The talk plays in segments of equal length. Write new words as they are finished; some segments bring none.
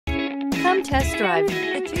Come test drive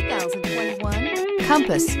the 2021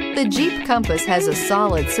 Compass. The Jeep Compass has a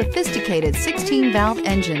solid, sophisticated 16-valve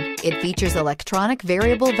engine. It features electronic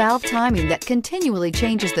variable valve timing that continually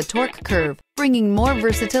changes the torque curve, bringing more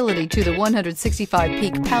versatility to the 165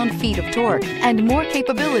 peak pound-feet of torque and more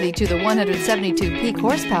capability to the 172 peak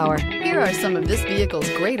horsepower. Here are some of this vehicle's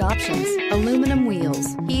great options: aluminum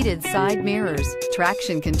wheels, heated side mirrors,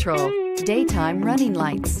 traction control, daytime running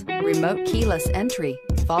lights, remote keyless entry,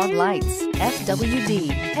 fog lights, FWD,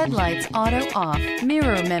 headlights auto off,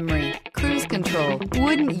 mirror memory, cruise control.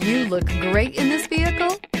 Wouldn't you look great in this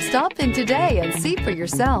vehicle? Stop in today and see for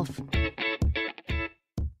yourself.